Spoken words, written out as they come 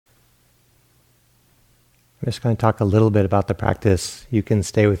I'm just going to talk a little bit about the practice. You can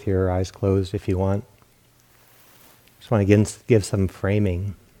stay with your eyes closed if you want. Just want to give some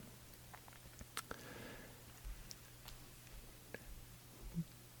framing.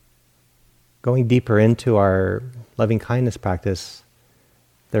 Going deeper into our loving kindness practice,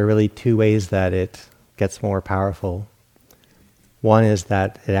 there are really two ways that it gets more powerful. One is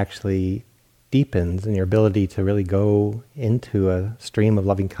that it actually deepens in your ability to really go into a stream of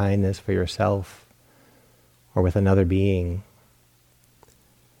loving kindness for yourself or with another being.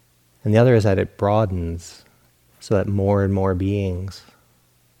 And the other is that it broadens so that more and more beings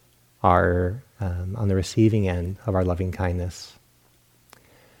are on the receiving end of our loving kindness.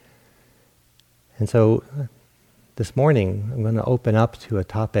 And so this morning I'm going to open up to a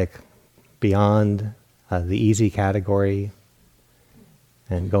topic beyond the easy category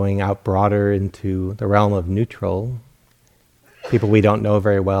and going out broader into the realm of neutral, people we don't know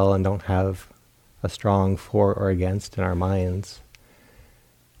very well and don't have a strong for or against in our minds.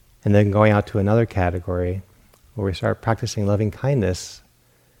 And then going out to another category where we start practicing loving kindness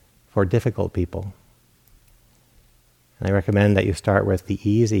for difficult people. And I recommend that you start with the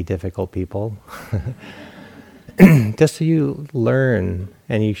easy, difficult people, just so you learn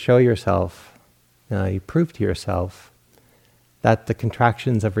and you show yourself, you prove to yourself that the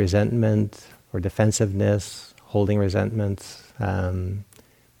contractions of resentment or defensiveness, holding resentments,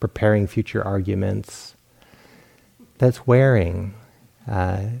 preparing future arguments, that's wearing,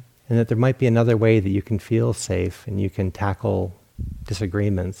 and that there might be another way that you can feel safe and you can tackle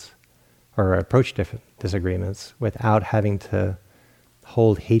disagreements or approach disagreements without having to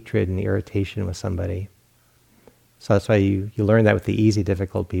hold hatred and irritation with somebody. So that's why you learn that with the easy,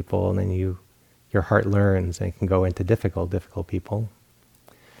 difficult people, and then your heart learns and it can go into difficult people.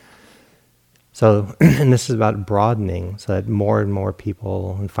 So, and this is about broadening so that more and more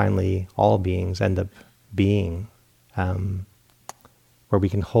people, and finally all beings, end up being where we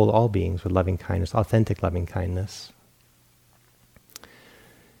can hold all beings with loving kindness, authentic loving kindness.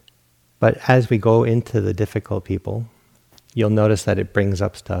 But as we go into the difficult people, you'll notice that it brings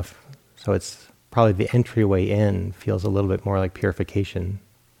up stuff. So it's probably the entryway in feels a little bit more like purification.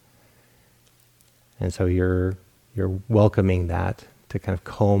 And so you're welcoming that to kind of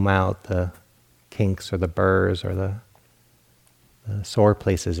comb out the kinks or the burrs or the sore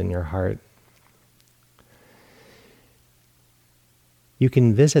places in your heart. You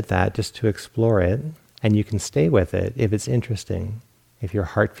can visit that just to explore it, and you can stay with it if it's interesting. If your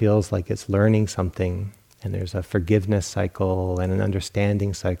heart feels like it's learning something, and there's a forgiveness cycle and an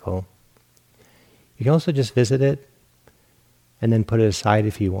understanding cycle, you can also just visit it and then put it aside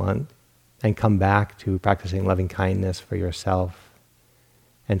if you want, and come back to practicing loving kindness for yourself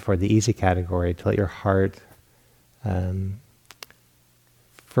and for the easy category, to let your heart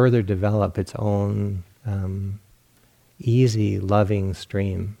further develop its own easy, loving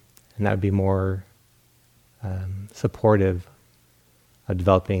stream. And that would be more supportive of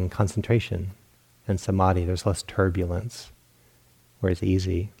developing concentration and samadhi. There's less turbulence where it's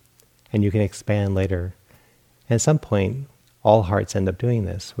easy. And you can expand later. And at some point, all hearts end up doing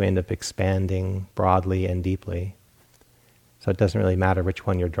this. We end up expanding broadly and deeply. So it doesn't really matter which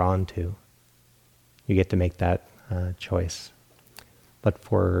one you're drawn to. You get to make that choice. But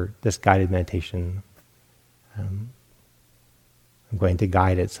for this guided meditation, I'm going to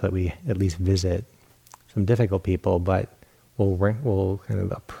guide it so that we at least visit some difficult people, but we'll kind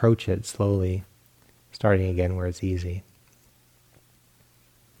of approach it slowly, starting again where it's easy.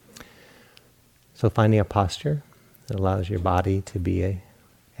 So finding a posture that allows your body to be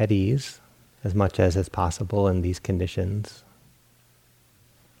at ease as much as is possible in these conditions.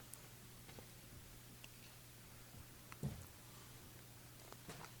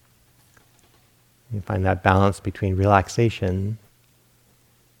 You find that balance between relaxation,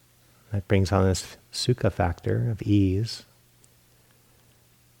 that brings on this sukha factor of ease,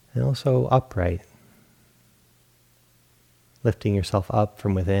 and also upright, lifting yourself up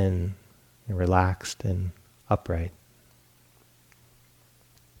from within, and relaxed and upright.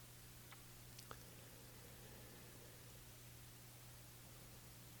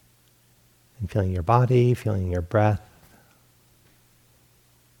 And feeling your body, feeling your breath.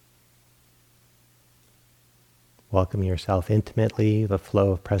 Welcoming yourself intimately, the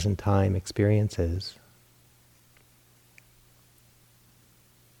flow of present time experiences.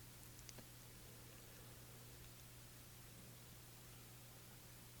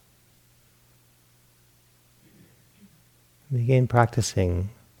 Begin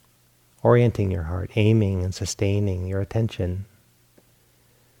practicing, orienting your heart, aiming and sustaining your attention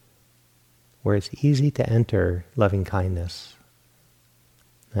where it's easy to enter loving kindness.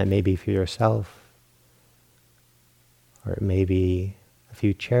 That may be for yourself, or it may be a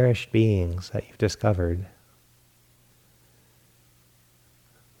few cherished beings that you've discovered.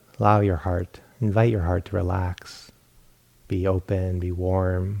 Allow your heart, invite your heart to relax, be open, be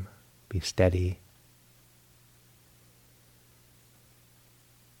warm, be steady.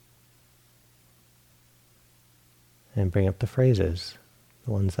 And bring up the phrases,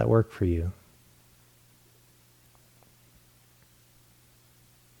 the ones that work for you.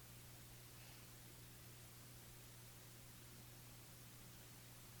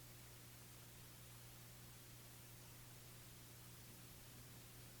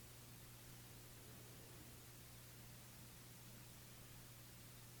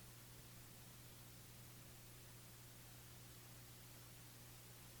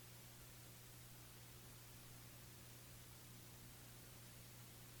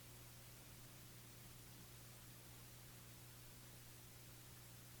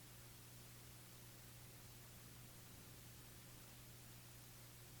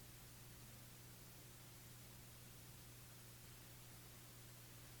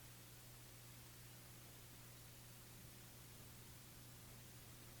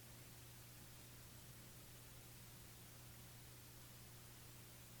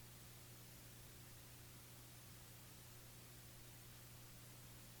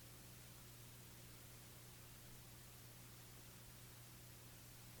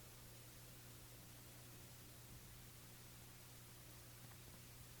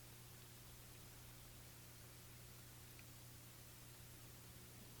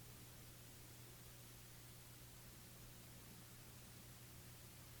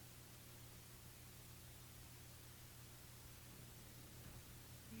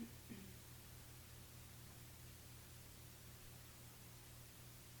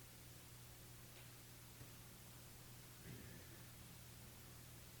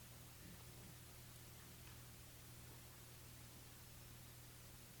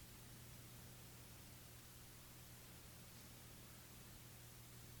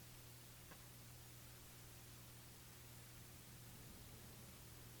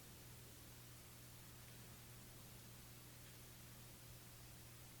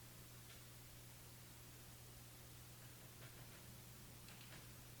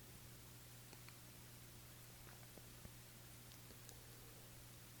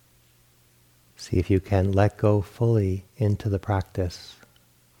 See if you can let go fully into the practice.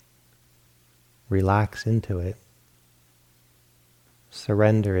 Relax into it.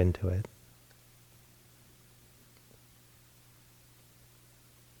 Surrender into it.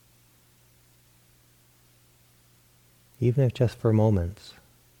 Even if just for moments.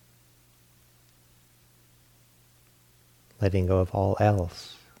 Letting go of all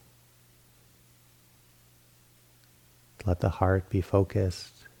else. Let the heart be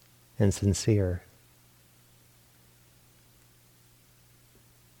focused and sincere.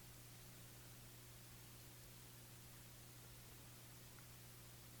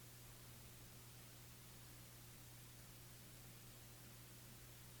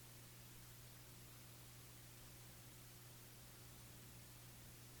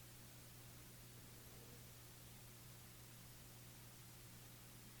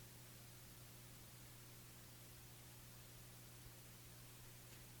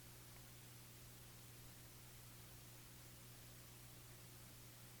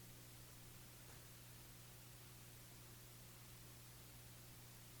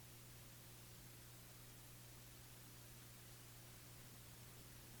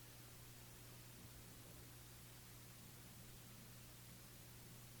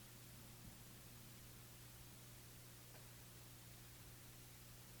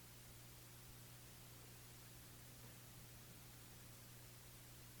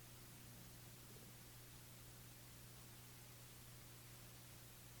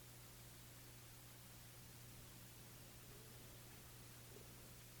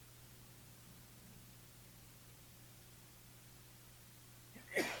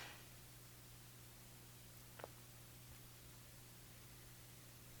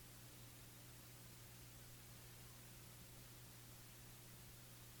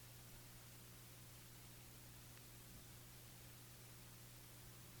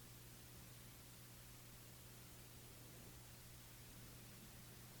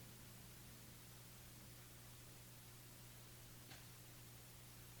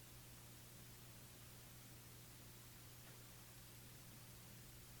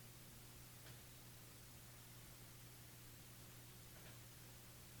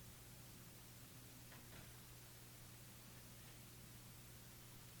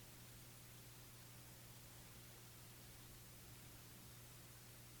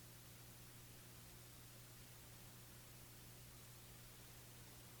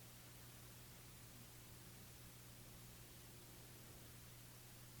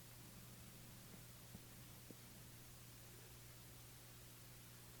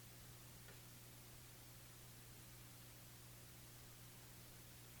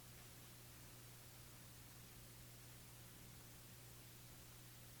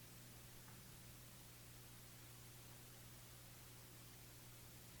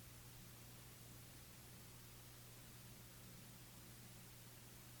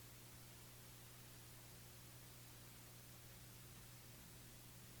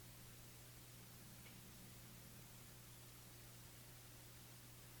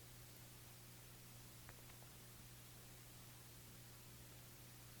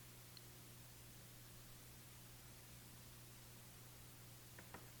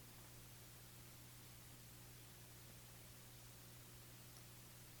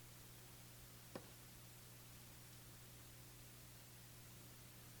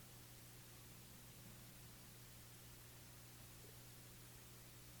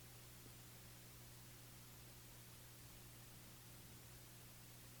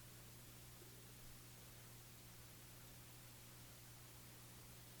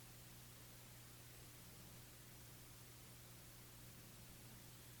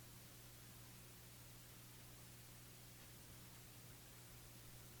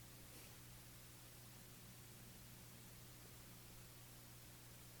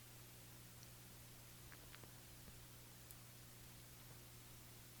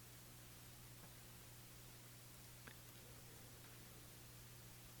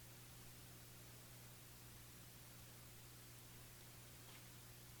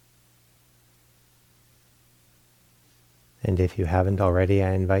 And if you haven't already,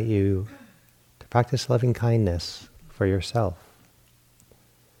 I invite you to practice loving kindness for yourself.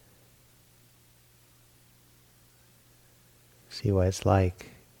 See what it's like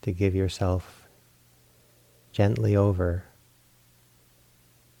to give yourself gently over,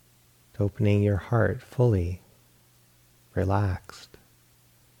 to opening your heart fully, relaxed,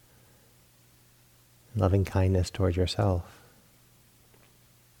 loving kindness toward yourself.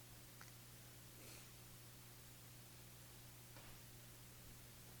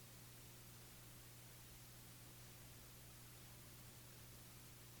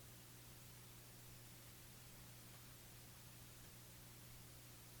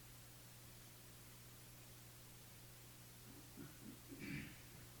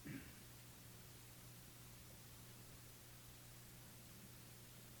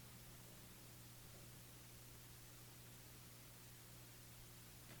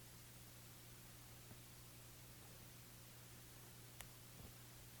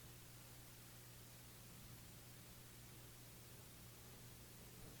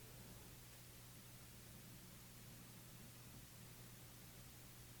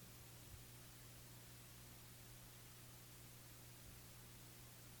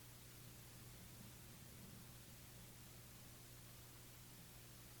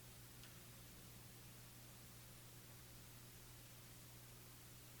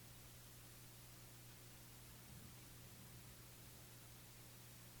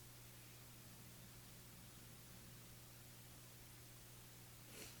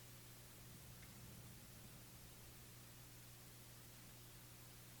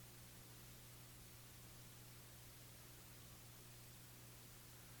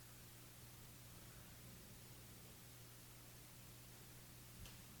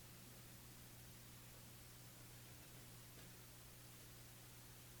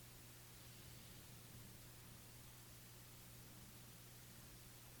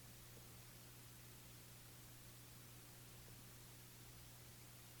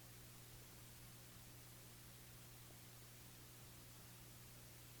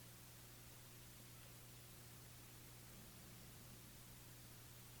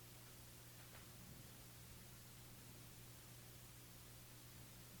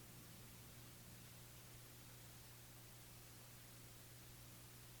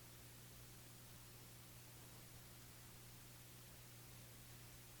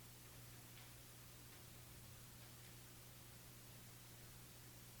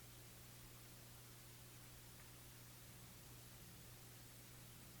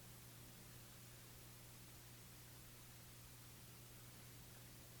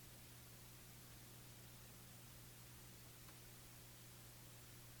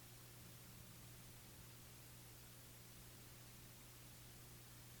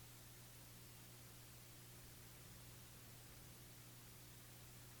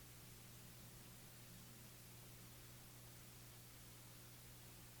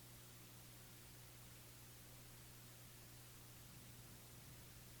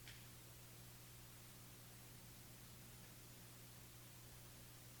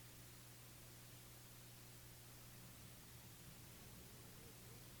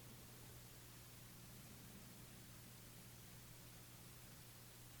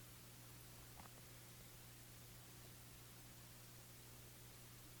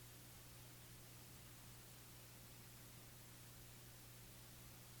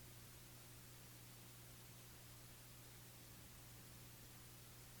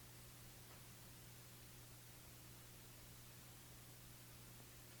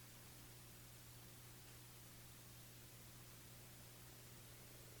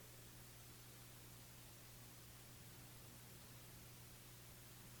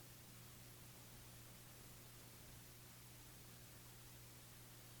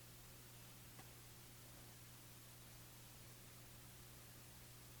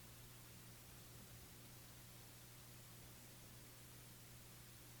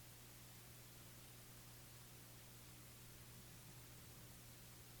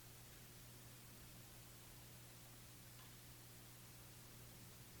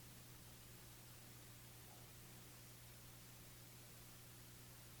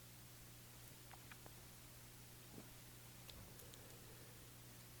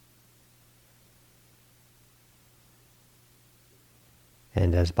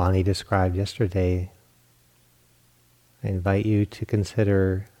 And as Bonnie described yesterday, I invite you to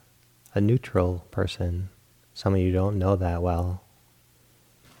consider a neutral person, someone you don't know that well.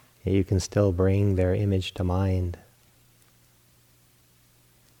 Yet you can still bring their image to mind.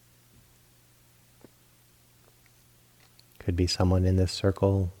 Could be someone in this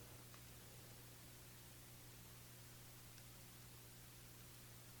circle,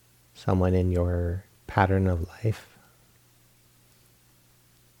 someone in your pattern of life.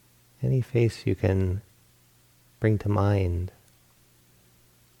 Any face you can bring to mind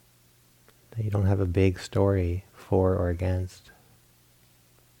that you don't have a big story for or against.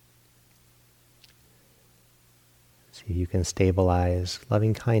 See if you can stabilize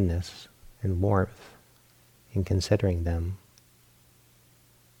loving kindness and warmth in considering them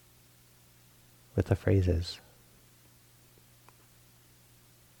with the phrases.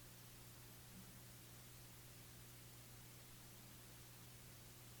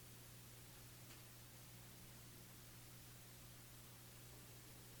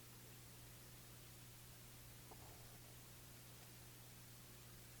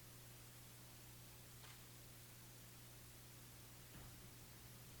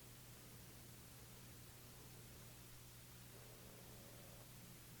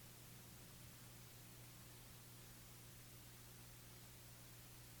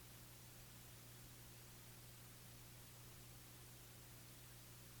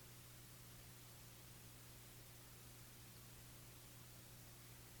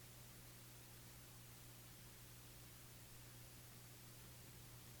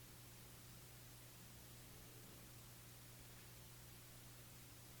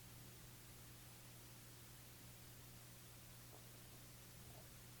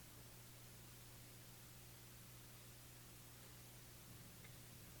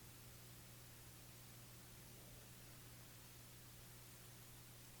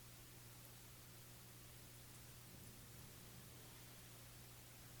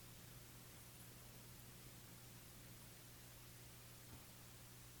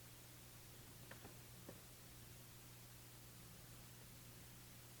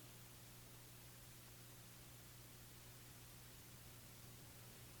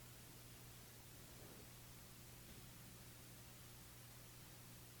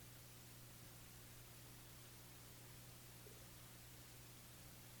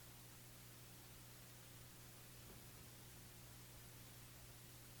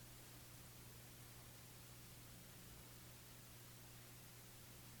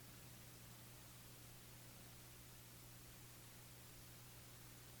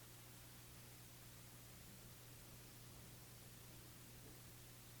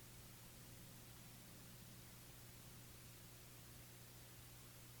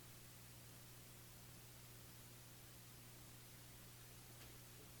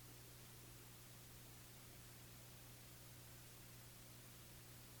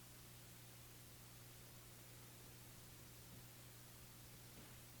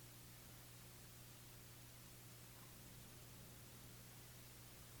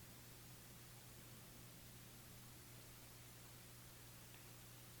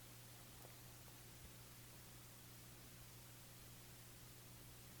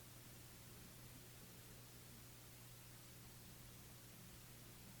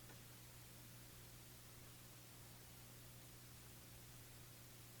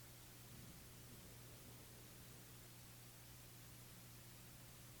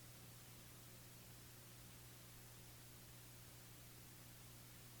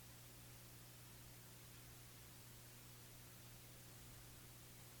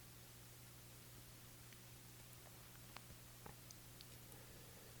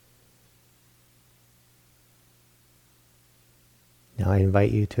 Now I invite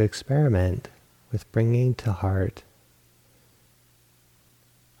you to experiment with bringing to heart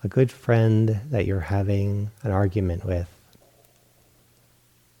a good friend that you're having an argument with,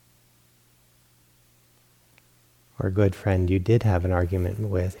 or a good friend you did have an argument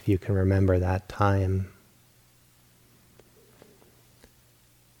with, if you can remember that time.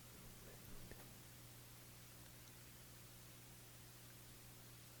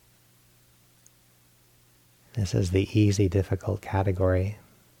 This is the easy, difficult category.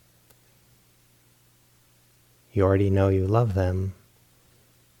 You already know you love them,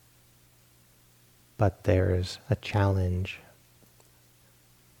 but there's a challenge.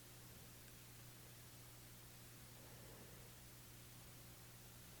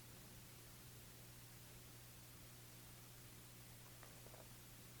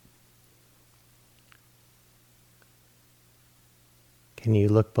 Can you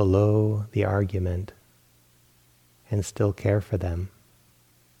look below the argument and still care for them?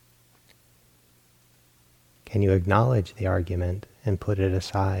 Can you acknowledge the argument and put it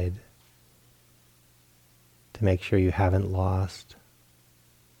aside to make sure you haven't lost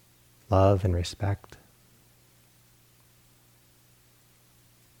love and respect?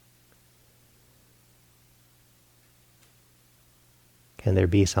 Can there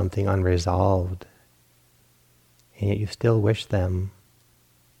be something unresolved, and yet you still wish them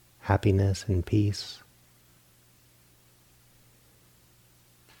happiness and peace,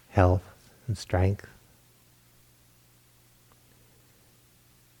 health and strength.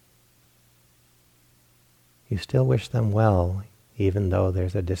 You still wish them well, even though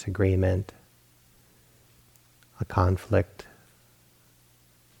there's a disagreement, a conflict,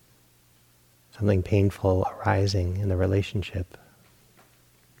 something painful arising in the relationship.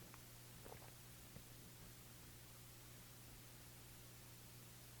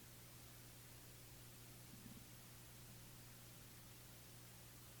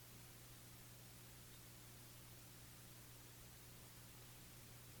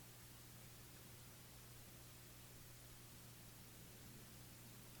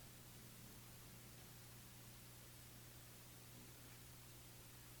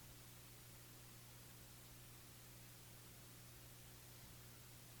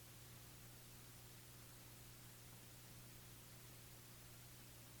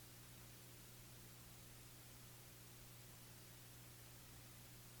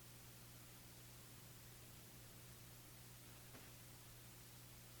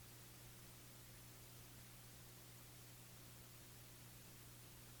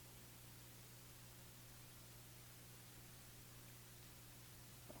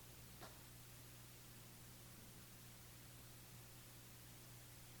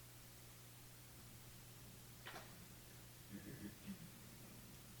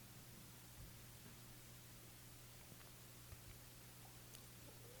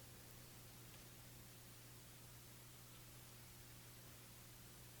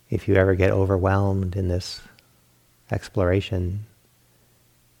 If you ever get overwhelmed in this exploration,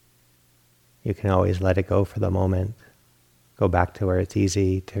 you can always let it go for the moment. Go back to where it's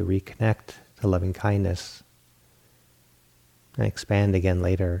easy to reconnect to loving kindness and expand again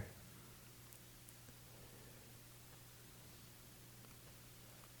later.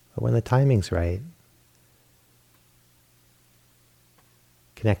 But when the timing's right,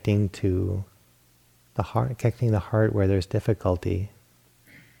 connecting to the heart, connecting the heart where there's difficulty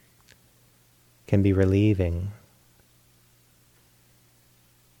can be relieving.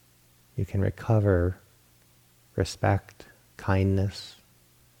 You can recover respect, kindness,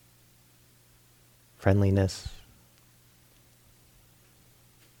 friendliness.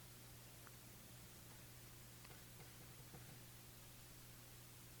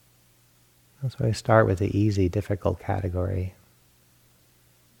 So I start with the easy, difficult category.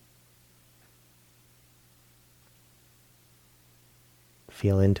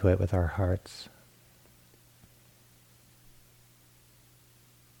 Feel into it with our hearts.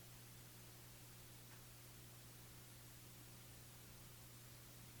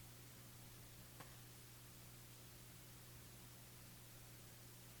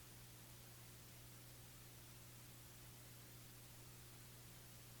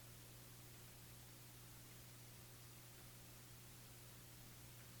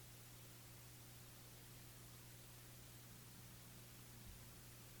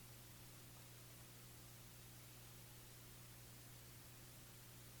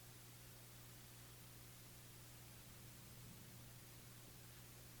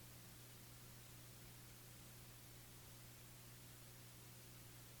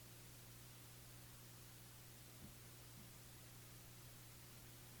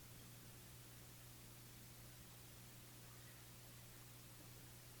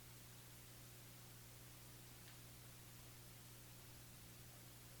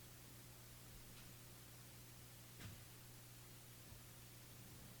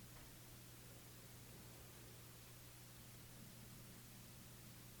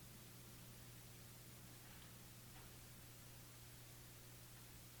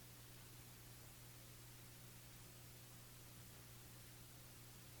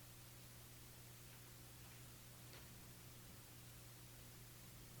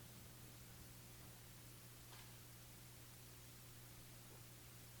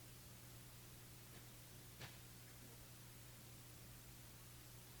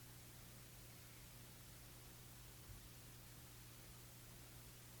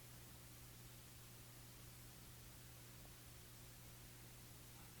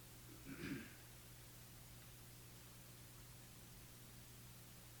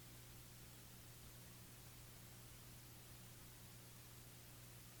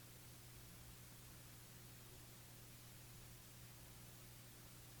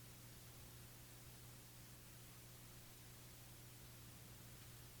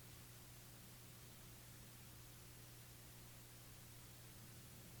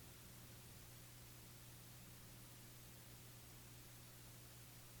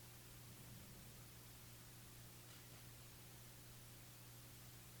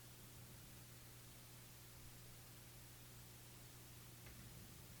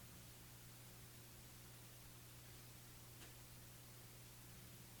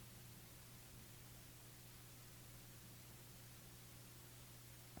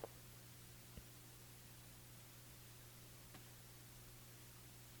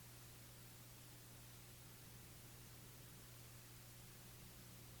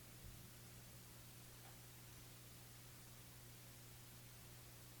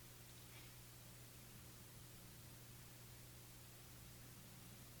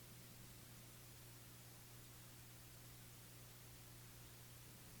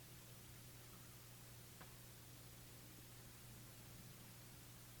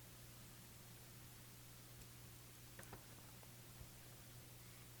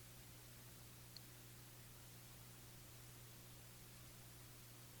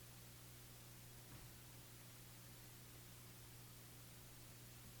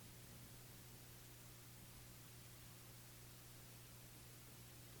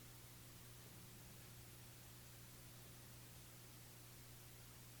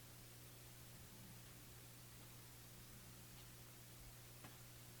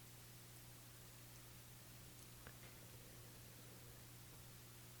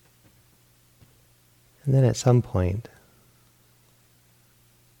 And then at some point,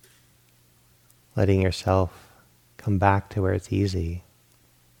 letting yourself come back to where it's easy,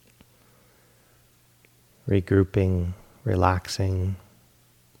 regrouping, relaxing,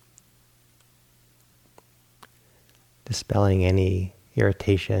 dispelling any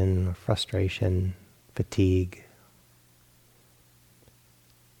irritation, frustration, fatigue,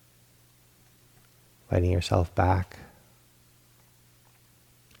 inviting yourself back.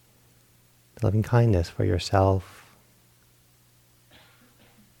 Loving kindness for yourself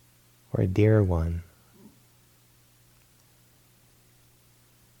or a dear one.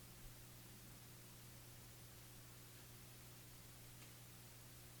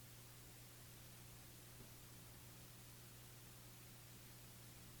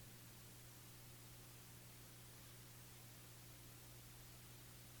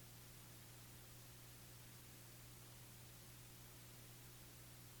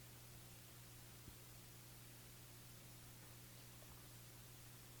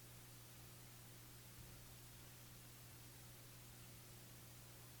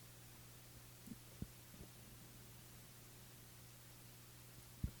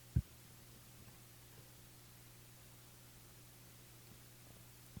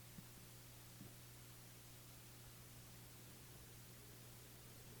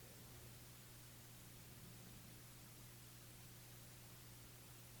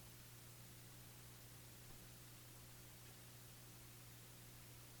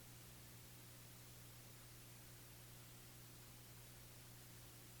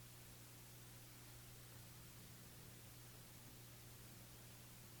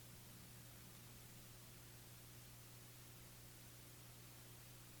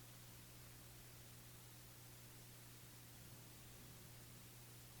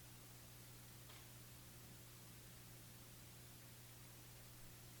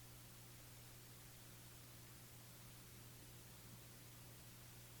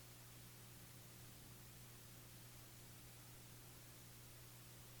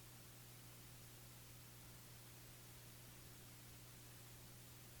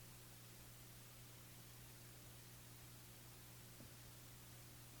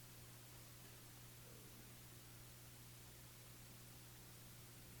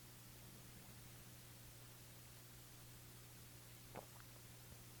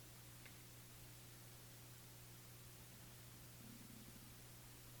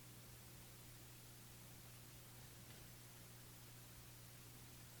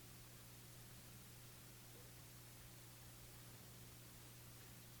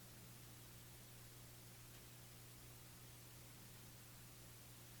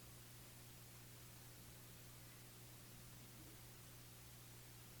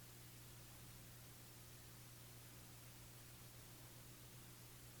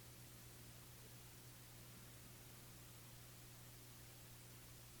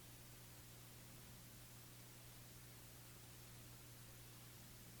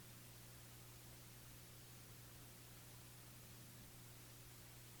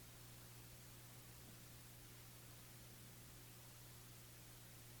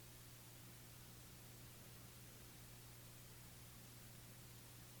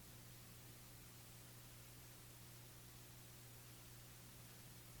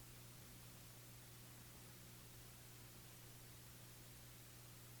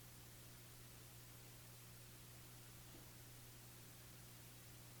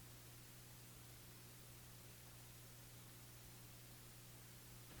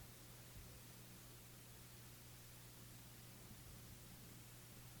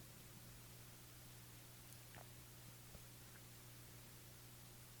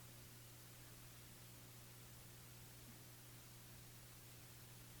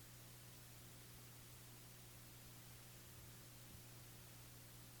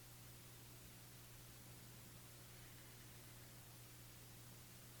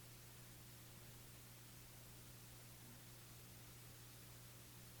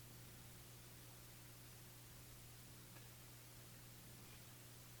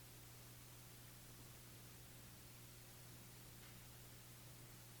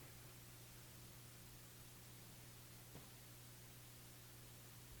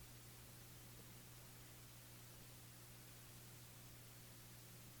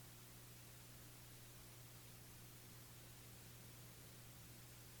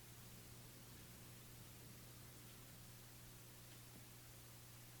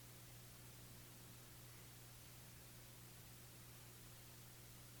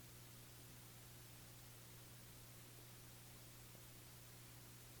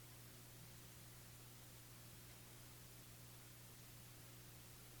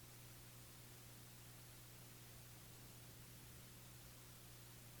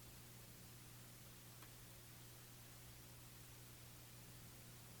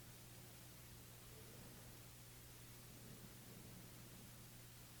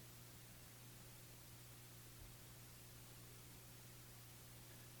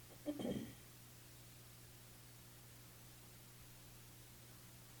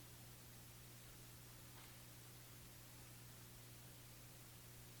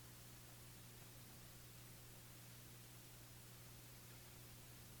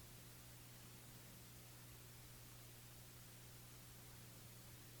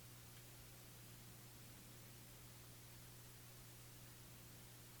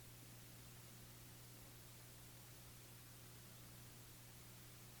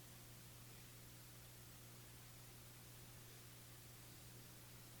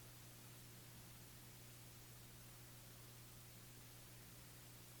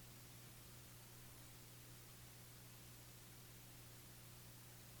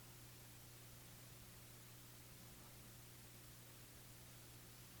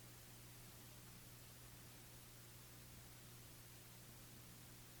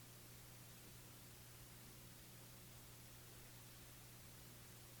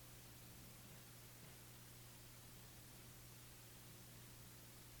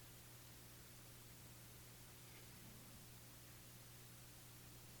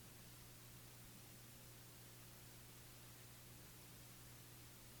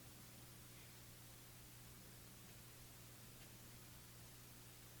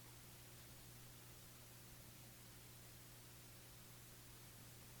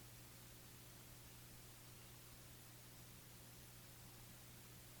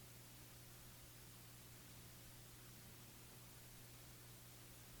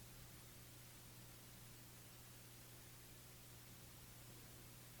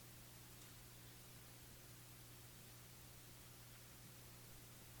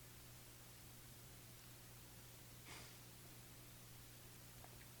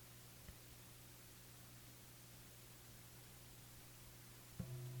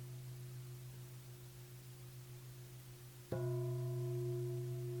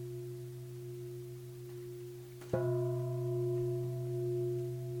 Are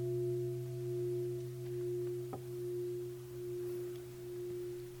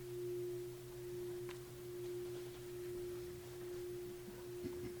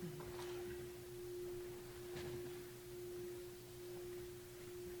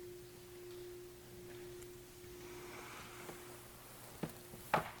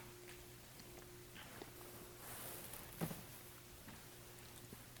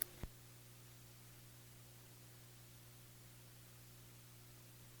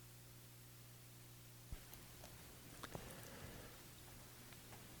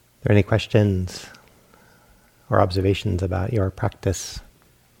there any questions or observations about your practice?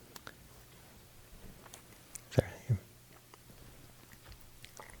 Sorry.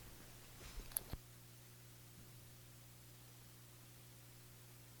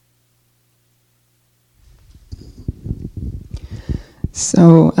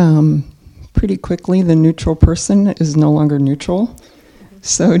 So, pretty quickly, the neutral person is no longer neutral.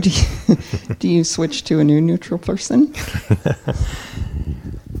 So, do you switch to a new neutral person?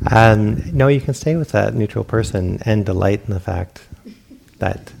 No, you can stay with that neutral person and delight in the fact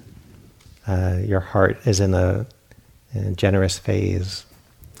that your heart is in a generous phase.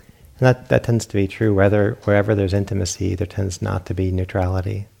 And that tends to be true wherever there's intimacy, there tends not to be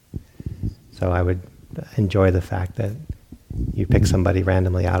neutrality. So I would enjoy the fact that you pick somebody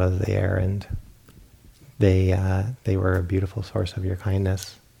randomly out of the air and they were a beautiful source of your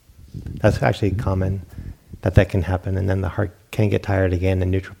kindness. That's actually common, that can happen, and then the heart can get tired again, and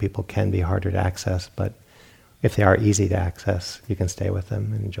neutral people can be harder to access, but if they are easy to access, you can stay with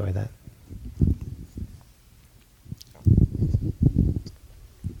them and enjoy that.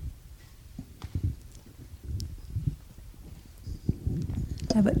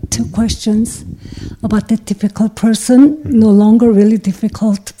 I have two questions about the difficult person. Mm-hmm. No longer really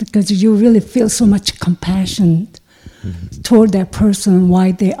difficult because you really feel so much compassion toward that person,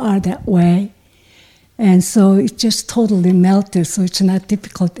 why they are that way. And so it just totally melted, so it's not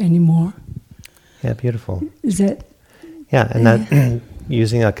difficult anymore. Yeah, beautiful. Is it? Yeah, and that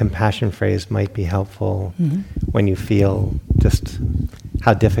using a compassion phrase might be helpful when you feel just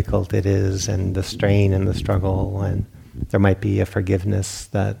how difficult it is and the strain and the struggle, and there might be a forgiveness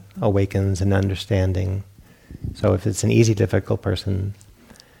that awakens an understanding. So if it's an easy, difficult person,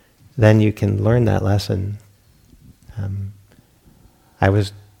 then you can learn that lesson. I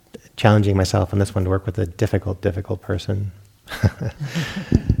was challenging myself on this one to work with a difficult person.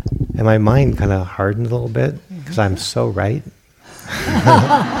 And my mind kind of hardened a little bit because I'm so right.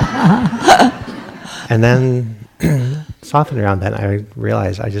 And then softened around that, and I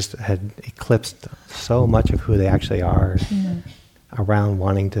realized I just had eclipsed so much of who they actually are around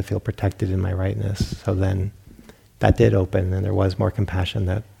wanting to feel protected in my rightness. So then that did open, and there was more compassion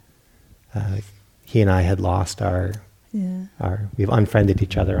that he and I had lost we've unfriended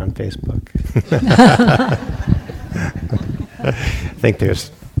each other on Facebook. I think there's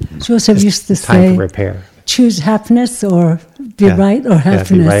Joseph used to time say, for repair. Choose happiness or be right or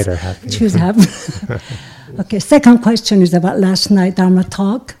happiness. Yeah, be right or happiness. Choose happiness. Okay, second question is about last night Dharma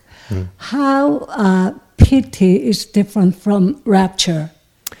talk. How pity is different from rapture?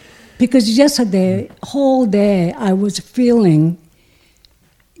 Because yesterday, whole day, I was feeling,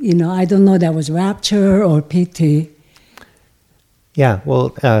 I don't know that was rapture or pity. Yeah,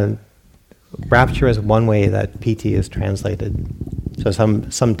 well, rapture is one way that piti is translated. So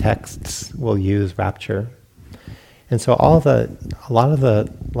some texts will use rapture, and so a lot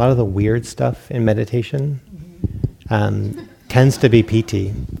of the weird stuff in meditation tends to be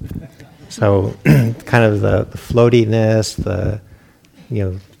piti. So kind of the floatiness, the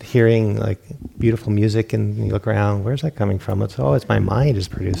hearing like beautiful music, and you look around, where's that coming from? It's my mind is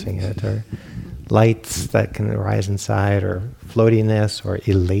producing it, or lights that can arise inside, or floatiness, or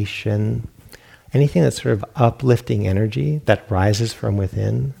elation. Anything that's sort of uplifting energy that rises from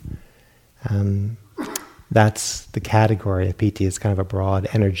within, that's the category of piti. It's kind of a broad,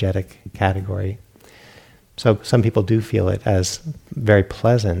 energetic category. So some people do feel it as very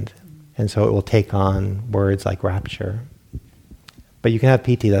pleasant, and so it will take on words like rapture. But you can have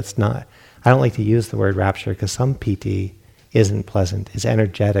piti that's not, I don't like to use the word rapture because some piti isn't pleasant. It's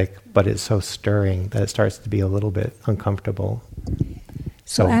energetic, but it's so stirring that it starts to be a little bit uncomfortable.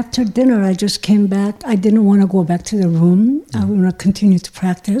 So after dinner, I just came back. I didn't want to go back to the room. I want to continue to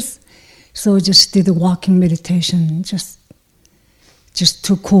practice. So I just did a walking meditation, just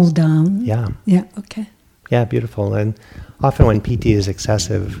to cool down. Yeah. Yeah, okay. Yeah, beautiful. And often when piti is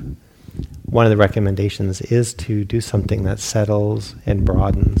excessive, one of the recommendations is to do something that settles and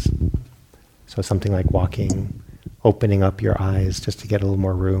broadens. So something like walking, opening up your eyes just to get a little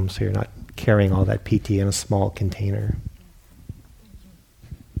more room so you're not carrying all that PT in a small container.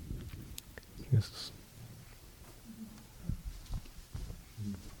 Yes.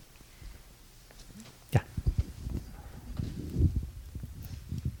 Yeah.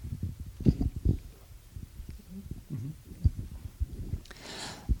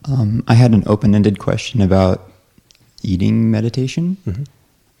 I had an open-ended question about eating meditation.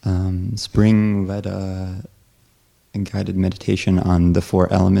 Spring led a guided meditation on the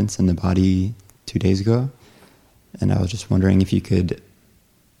 4 elements in the body 2 days ago, and I was just wondering if you could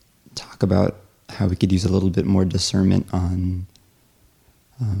talk about how we could use a little bit more discernment on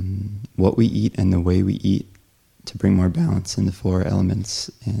what we eat and the way we eat to bring more balance in the 4 elements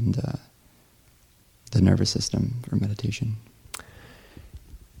and the nervous system for meditation.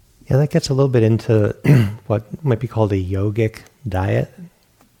 Yeah, that gets a little bit into what might be called a yogic diet.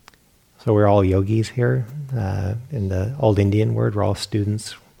 So we're all yogis here. In the old Indian word, we're all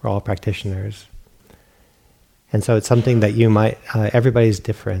students, we're all practitioners. And so it's something that you might, everybody's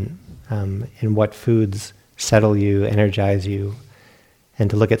different in what foods settle you, energize you, and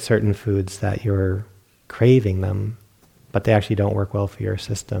to look at certain foods that you're craving them, but they actually don't work well for your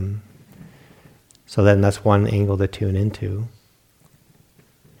system. So then that's one angle to tune into.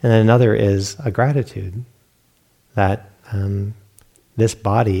 And then another is a gratitude that this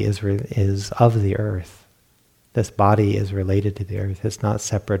body is of the earth. This body is related to the earth. It's not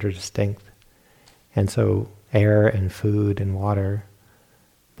separate or distinct. And so air and food and water,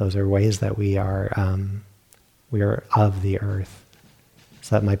 those are ways that we are of the earth.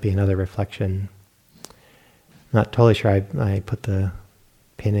 So that might be another reflection. Not totally sure I put the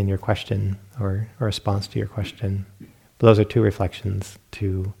pin in your question or a response to your question. But those are 2 reflections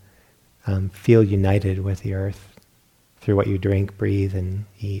to feel united with the earth through what you drink, breathe, and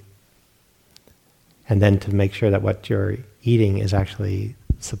eat. And then to make sure that what you're eating is actually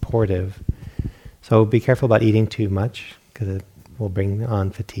supportive. So be careful about eating too much, because it will bring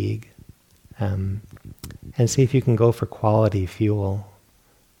on fatigue. And see if you can go for quality fuel.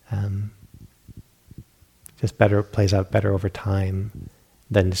 Just plays out better over time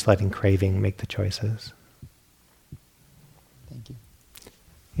than just letting craving make the choices. Thank you.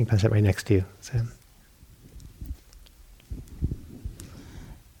 You can pass it right next to you, Sam.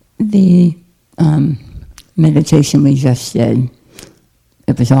 The meditation we just did,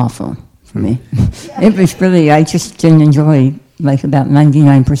 it was awful for me. It was really, I just didn't enjoy like about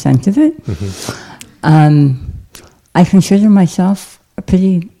 99% of it. I consider myself a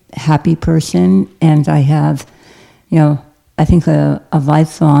pretty happy person, and I have, I think a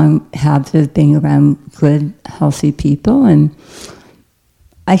lifelong habit of being around good, healthy people, and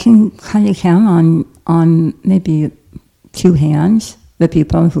I can kind of count on maybe 2 hands the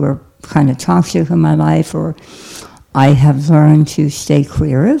people who are kind of toxic in my life, or I have learned to stay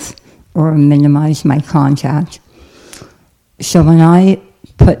clear of or minimize my contact. So when I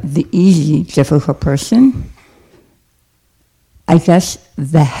put the easy, difficult person, I guess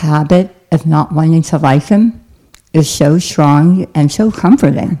the habit of not wanting to like him is so strong and so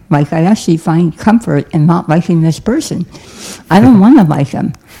comforting. Like, I actually find comfort in not liking this person. I don't want to like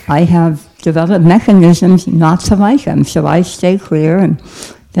him. I have developed mechanisms not to like him, so I stay clear, and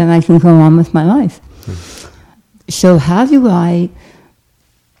then I can go on with my life. So how do I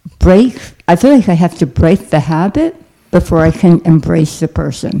break? I feel like I have to break the habit before I can embrace the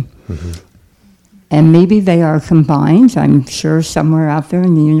person. And maybe they are combined. I'm sure somewhere out there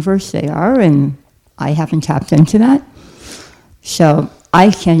in the universe they are, and I haven't tapped into that. So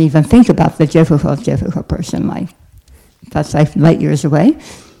I can't even think about the difficult person. Like, that's like light years away,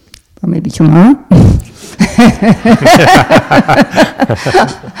 or maybe tomorrow.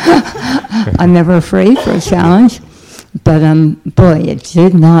 I'm never afraid for a challenge, but boy, it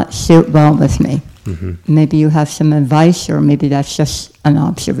did not sit well with me. Maybe you have some advice, or maybe that's just an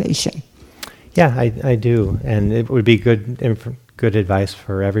observation. Yeah, I do, and it would be good advice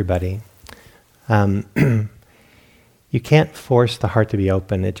for everybody. You can't force the heart to be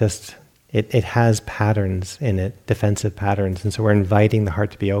open. It has patterns in it, defensive patterns, and so we're inviting the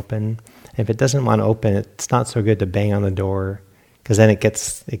heart to be open. And if it doesn't want to open, it's not so good to bang on the door, because then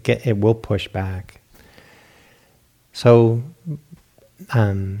it will push back. So,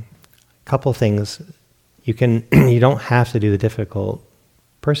 a couple things. You don't have to do the difficult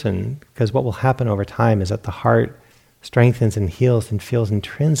person, because what will happen over time is that the heart strengthens and heals and feels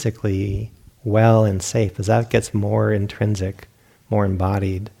intrinsically well and safe as that gets more intrinsic, more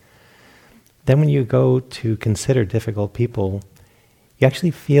embodied. Then when you go to consider difficult people, you actually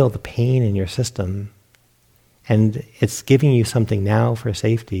feel the pain in your system, and it's giving you something now for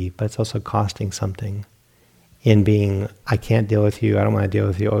safety, but it's also costing something in being, I can't deal with you, I don't want to deal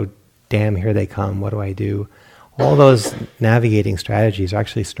with you, oh, damn, here they come, what do I do? All those navigating strategies are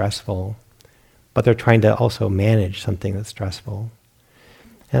actually stressful, but they're trying to also manage something that's stressful.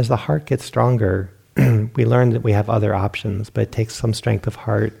 As the heart gets stronger, we learn that we have other options, but it takes some strength of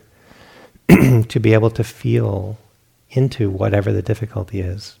heart to be able to feel into whatever the difficulty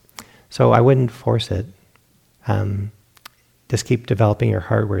is. So I wouldn't force it. Just keep developing your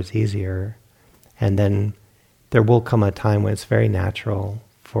heart where it's easier, and then there will come a time when it's very natural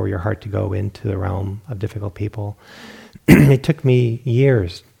for your heart to go into the realm of difficult people. It took me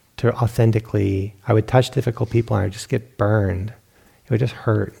years to authentically, I would touch difficult people and I would just get burned. It would just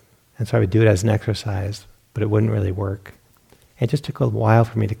hurt. And so I would do it as an exercise, but it wouldn't really work. It just took a while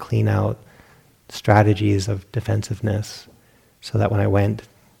for me to clean out strategies of defensiveness so that when I went,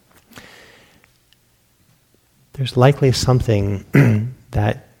 there's likely something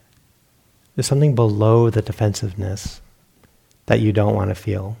that, there's something below the defensiveness that you don't want to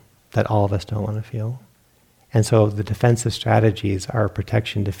feel, that all of us don't want to feel. And so the defensive strategies are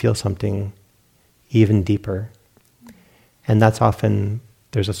protection to feel something even deeper. And that's often,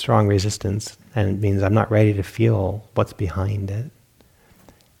 there's a strong resistance, and it means I'm not ready to feel what's behind it.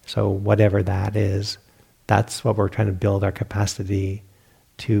 So whatever that is, that's what we're trying to build our capacity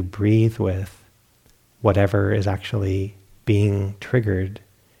to breathe with, whatever is actually being triggered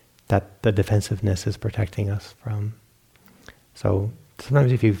that the defensiveness is protecting us from. So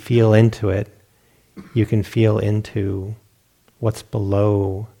sometimes if you feel into it, you can feel into what's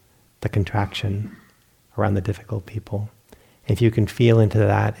below the contraction around the difficult people. If you can feel into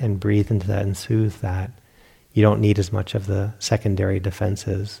that and breathe into that and soothe that, you don't need as much of the secondary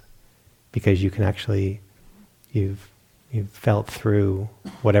defenses, because you can actually, you've felt through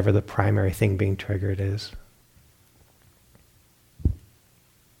whatever the primary thing being triggered is.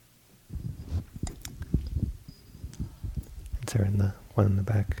 Is there in the one in the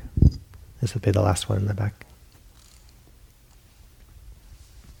back? This will be the last one in the back.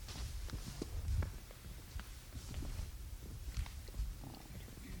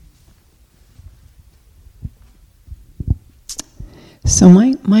 So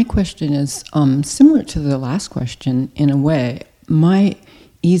my question is similar to the last question in a way. I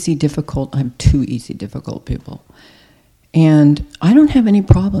have two easy, difficult people. And I don't have any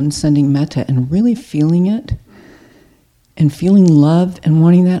problem sending metta and really feeling it and feeling love and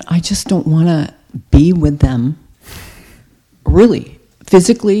wanting that. I just don't want to be with them, really,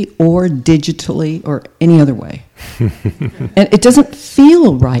 physically or digitally or any other way. And it doesn't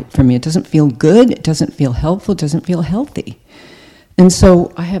feel right for me. It doesn't feel good. It doesn't feel helpful. It doesn't feel healthy. And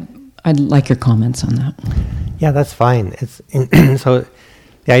so I'd like your comments on that. Yeah, that's fine. So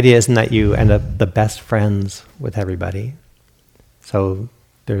the idea isn't that you end up the best friends with everybody. So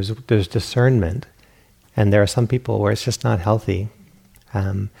there's discernment, and there are some people where it's just not healthy.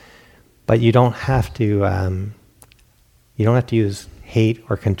 But you don't have to use hate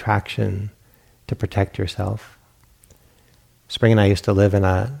or contraction to protect yourself. Spring and I used to live in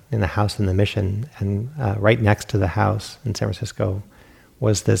a house in the Mission, and right next to the house in San Francisco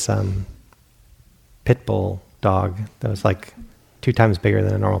was this pit bull dog that was like 2 times bigger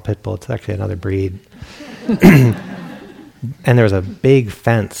than a normal pit bull. It's actually another breed. And there was a big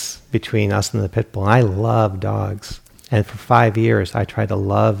fence between us and the pit bull. And I love dogs, and for 5 years I tried to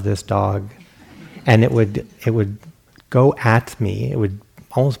love this dog, and it would go at me. It would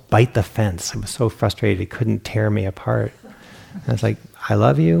almost bite the fence. I was so frustrated it couldn't tear me apart. And I was like, I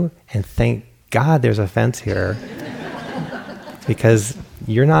love you, and thank God there's a fence here, because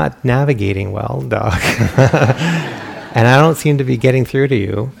you're not navigating well, dog. And I don't seem to be getting through to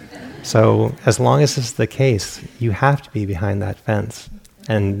you. So as long as this is the case, you have to be behind that fence.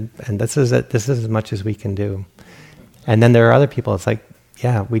 And this is as much as we can do. And then there are other people, it's like,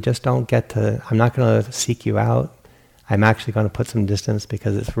 yeah, we just don't get to, I'm not going to seek you out. I'm actually going to put some distance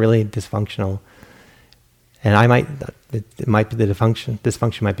because it's really dysfunctional. And it might be the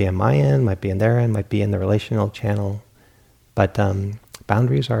dysfunction might be on my end, might be in their end, might be in the relational channel. But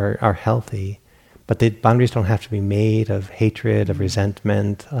boundaries are healthy. But the boundaries don't have to be made of hatred, of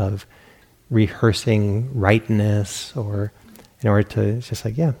resentment, of rehearsing rightness, or in order to, it's just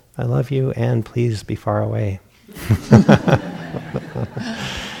like, yeah, I love you, and please be far away.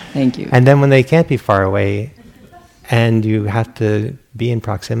 Thank you. And then when they can't be far away, and you have to be in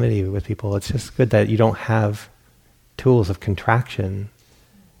proximity with people, it's just good that you don't have tools of contraction,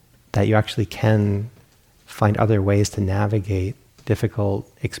 that you actually can find other ways to navigate difficult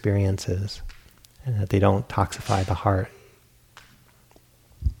experiences, and that they don't toxify the heart.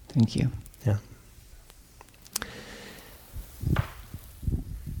 Thank you. Yeah.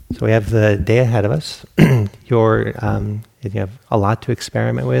 So we have the day ahead of us. You have a lot to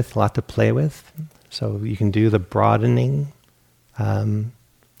experiment with, a lot to play with. So you can do the broadening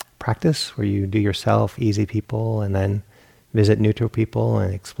practice where you do yourself, easy people, and then visit neutral people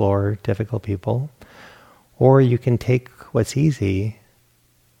and explore difficult people. Or you can take what's easy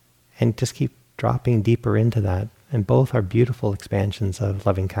and just keep dropping deeper into that. And both are beautiful expansions of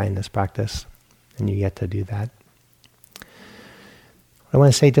loving kindness practice. And you get to do that. I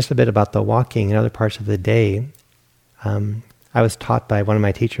want to say just a bit about the walking and other parts of the day. I was taught by one of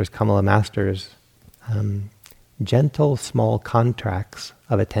my teachers, Kamala Masters, gentle, small contracts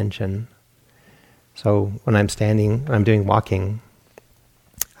of attention. So when I'm standing, when I'm doing walking,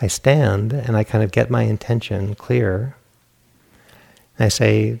 I stand and I kind of get my intention clear. And I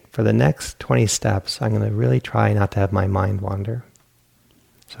say, for the next 20 steps, I'm going to really try not to have my mind wander.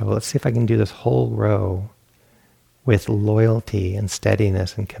 So let's see if I can do this whole row with loyalty and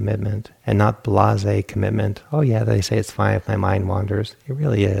steadiness and commitment, and not blasé commitment. Oh yeah, they say it's fine if my mind wanders. It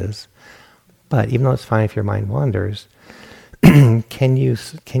really is. But even though it's fine if your mind wanders, can you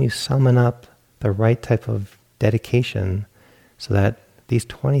summon up the right type of dedication so that these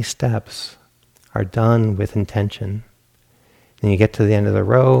 20 steps are done with intention? Then you get to the end of the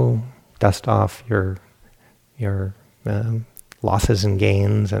row, dust off your losses and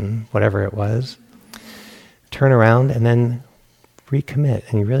gains and whatever it was. Turn around and then recommit,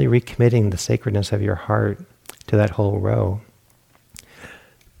 and you're really recommitting the sacredness of your heart to that whole row.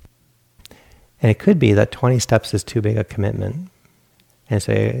 And it could be that 20 steps is too big a commitment. And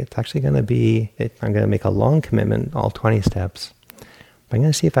so it's actually going to be, I'm going to make a long commitment, all 20 steps. But I'm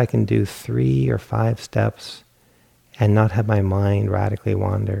going to see if I can do 3 or 5 steps and not have my mind radically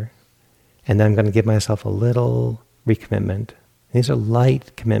wander. And then I'm going to give myself a little recommitment. These are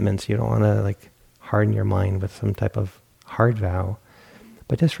light commitments. You don't want to harden your mind with some type of hard vow.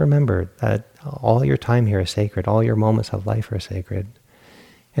 But just remember that all your time here is sacred. All your moments of life are sacred.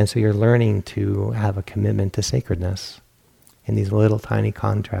 And so you're learning to have a commitment to sacredness in these little tiny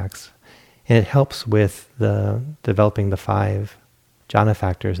contracts. And it helps with the developing the 5 jhana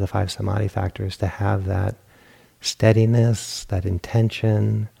factors, the 5 samadhi factors, to have that steadiness, that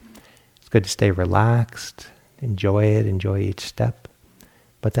intention. It's good to stay relaxed, enjoy it, enjoy each step.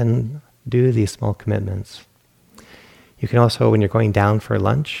 But then do these small commitments. You can also, when you're going down for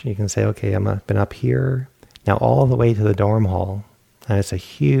lunch, you can say, okay, I've been up here, now all the way to the dorm hall. And it's a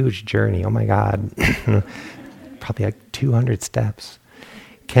huge journey. Oh my God. Probably like 200 steps.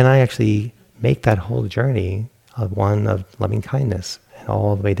 Can I actually make that whole journey one of loving kindness and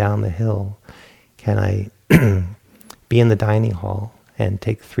all the way down the hill? Can I be in the dining hall and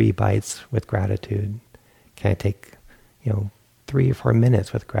take 3 bites with gratitude? Can I take, 3 or 4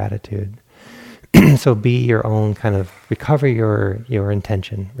 minutes with gratitude? So be your own kind of, recover your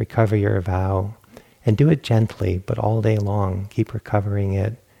intention, recover your vow, and do it gently, but all day long. Keep recovering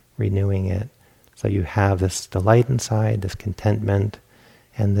it, renewing it, so you have this delight inside, this contentment,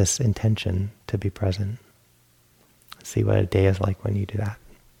 and this intention to be present. See what a day is like when you do that.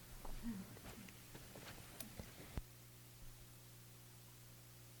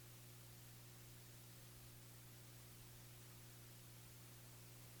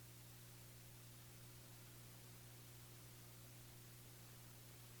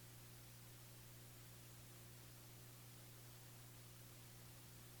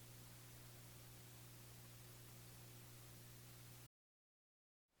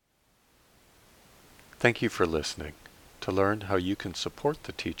 Thank you for listening. To learn how you can support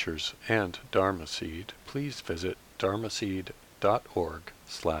the teachers and Dharma Seed, please visit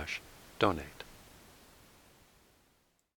dharmaseed.org/donate.